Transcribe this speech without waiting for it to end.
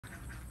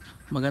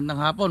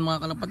Magandang hapon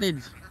mga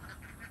kalapatids.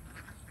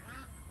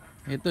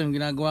 Ito yung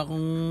ginagawa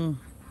kong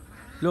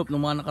loop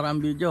ng mga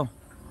nakaraang video.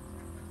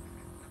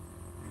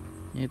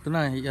 Ito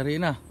na,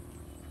 yari na.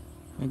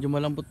 Medyo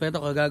malambot pa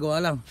ito,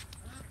 kagagawa lang.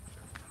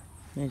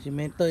 May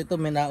simento ito,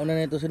 may nauna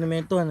na ito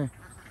sinimentohan eh.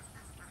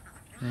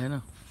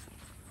 Ayan o.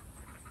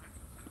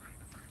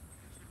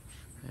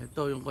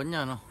 Ito yung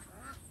kanya no.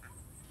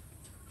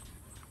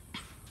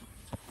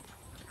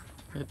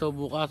 Ito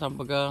bukas ang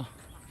pagka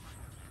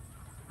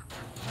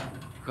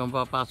kung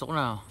papasok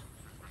na.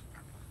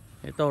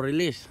 Ito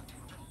release.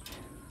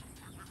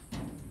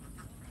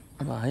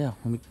 Aba ayaw,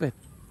 humigpit.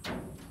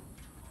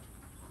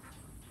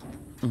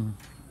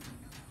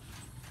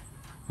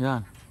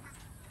 Yan.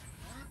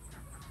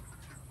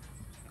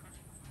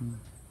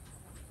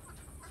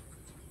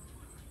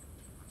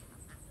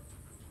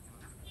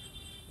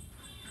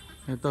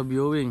 Ito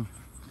viewing.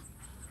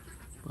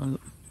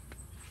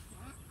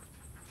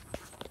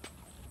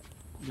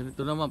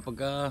 Ganito naman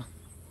pagka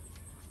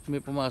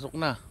may pumasok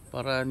na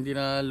para hindi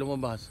na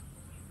lumabas.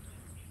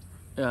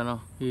 Ayan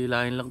o,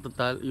 hilahin lang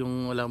total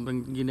yung walang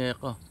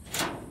gineko.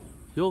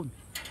 Yun.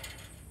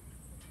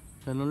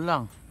 Ganun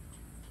lang.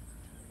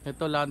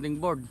 Ito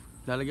landing board.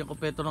 Lalagyan ko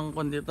peto ng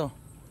kon dito.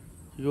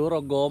 Siguro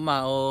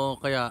goma o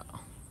kaya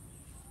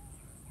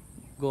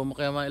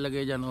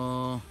mailagay dyan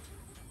o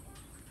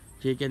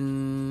chicken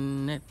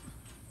net.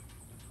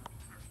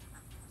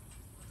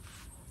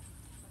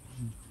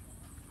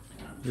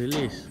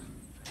 Release.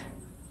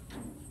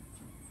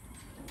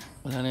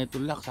 Wala na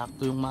itong lock.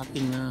 Sakto yung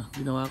mating na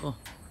ginawa ko.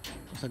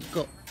 Pasag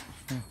ko.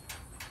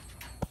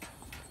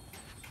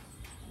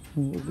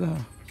 Uga.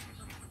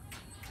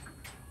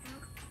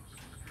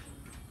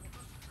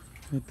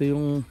 Ito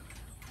yung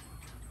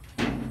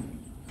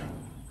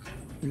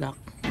lock.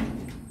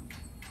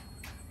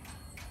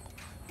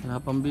 Wala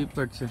pang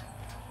beepers eh.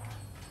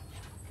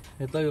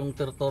 Ito yung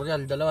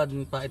tutorial. Dalawa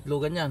din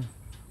paitlogan yan.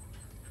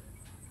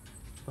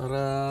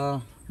 Para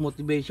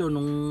motivation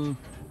ng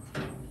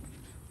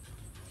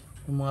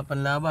mga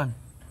panlaban.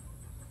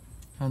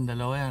 Ang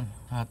dalawa yan.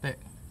 Ate.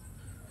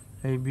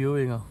 Ay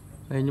viewing oh.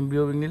 Ayun yung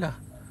viewing nila.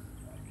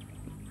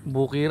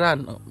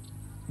 Bukiran. Oh.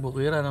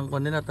 Bukiran ang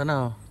kanila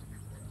tanaw.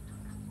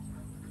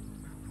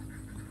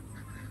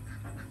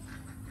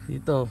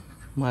 Dito.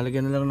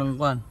 Malagyan na lang ng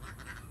kwan.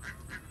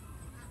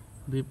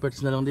 Beepers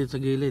na lang dito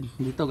sa gilid.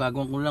 Dito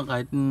gagawin ko lang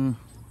kahit yung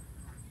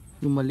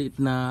maliit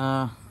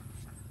na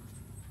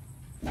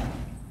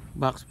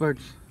box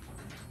perch.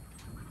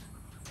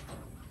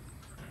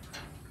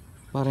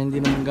 Para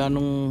hindi naman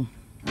ganong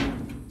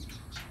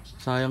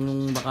sayang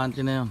yung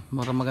bakante na yun.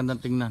 Magandang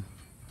tingnan.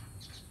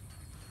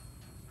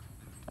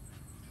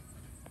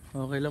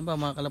 Okay lang ba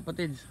mga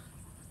kalapatids?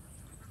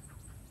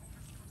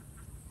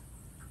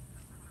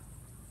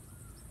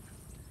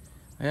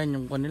 Ayan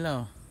yung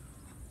kanila oh.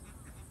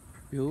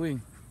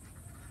 Viewing.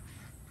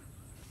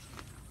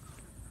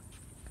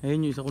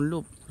 Ayan yung isa kong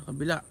loop sa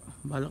kabila.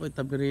 Bala ko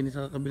itabi rin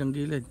sa kabilang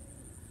gilid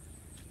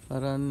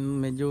para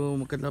medyo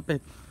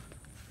magkalapit.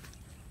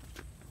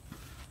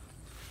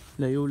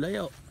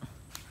 Layo-layo.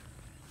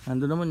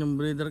 Ando naman yung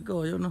breeder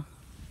ko, ayun no.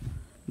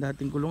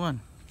 Dating kulungan.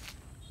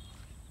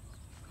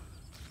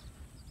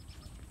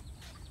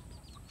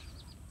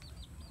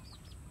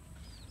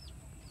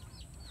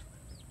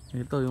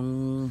 Ito yung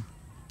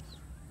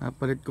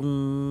napalit kong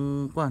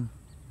kwan.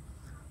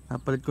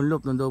 Napalit kong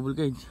loop ng double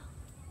cage.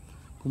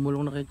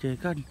 Kumulong na kay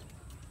checkered.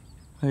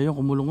 Ayun,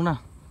 kumulong na.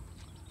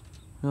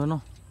 Ayun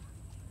no.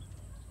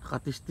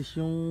 Nakatistis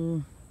yung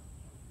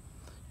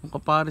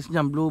kapares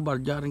niyan, blue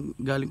bar,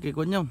 galing kay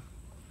Konyam,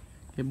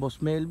 kay Boss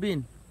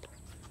Melvin.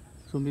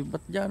 Sumibat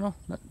dyan no.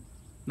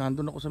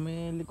 Nandun ako sa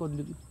may likod.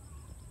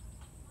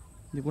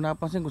 Hindi ko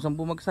napansin kung saan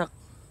bumagsak.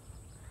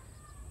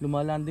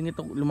 Lumalanding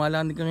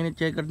kang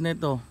ini-checkered na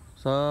ito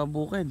sa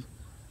bukid.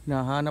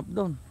 Nahanap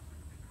doon.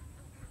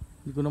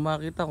 Hindi ko na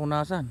makita kung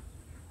nasan.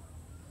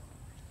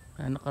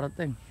 Kaya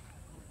nakarating.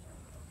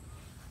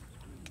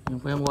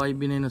 Yung pa yung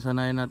YB na yun,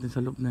 nasanayan natin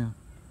sa loop na yun.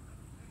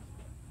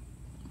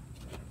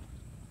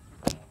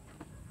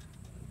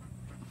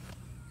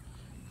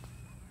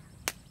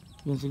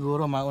 Yan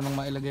siguro maunang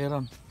mailagay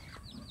ron.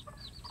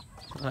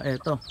 Saka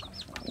eto.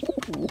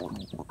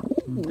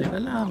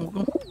 Teka lang.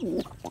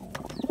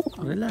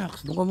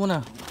 Relax. Doon ka muna.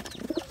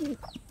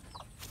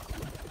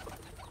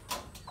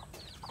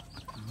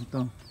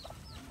 Ito.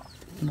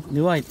 Anak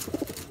ni White.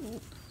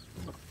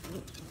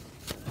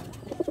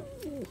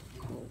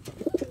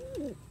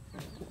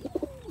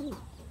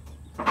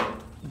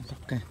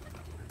 Okay.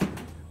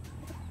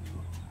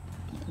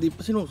 Di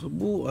pa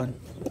sinusubuan.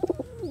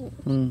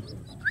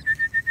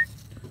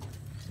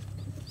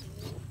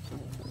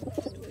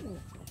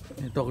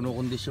 Ito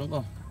kinukondisyon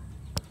ko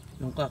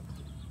yung kak.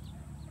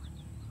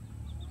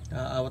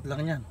 Aawat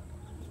lang yan.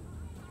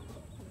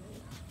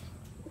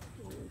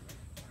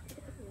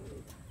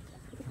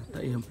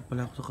 Nataiyan pa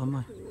pala ako sa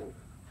kamay.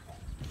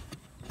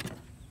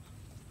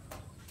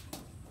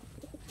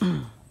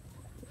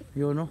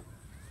 Yun no.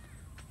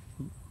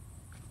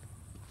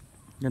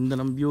 Ganda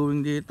ng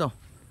viewing dito.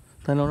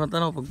 Tanaw na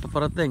tanaw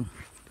pagpaparating.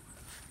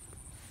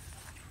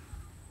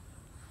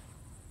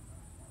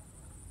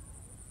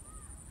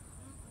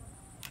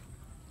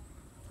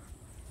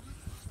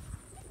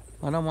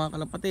 Para mga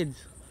kalapatids,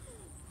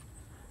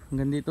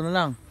 hanggang dito na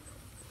lang.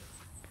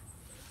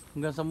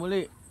 Hanggang sa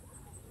muli.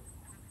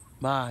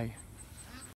 Bye.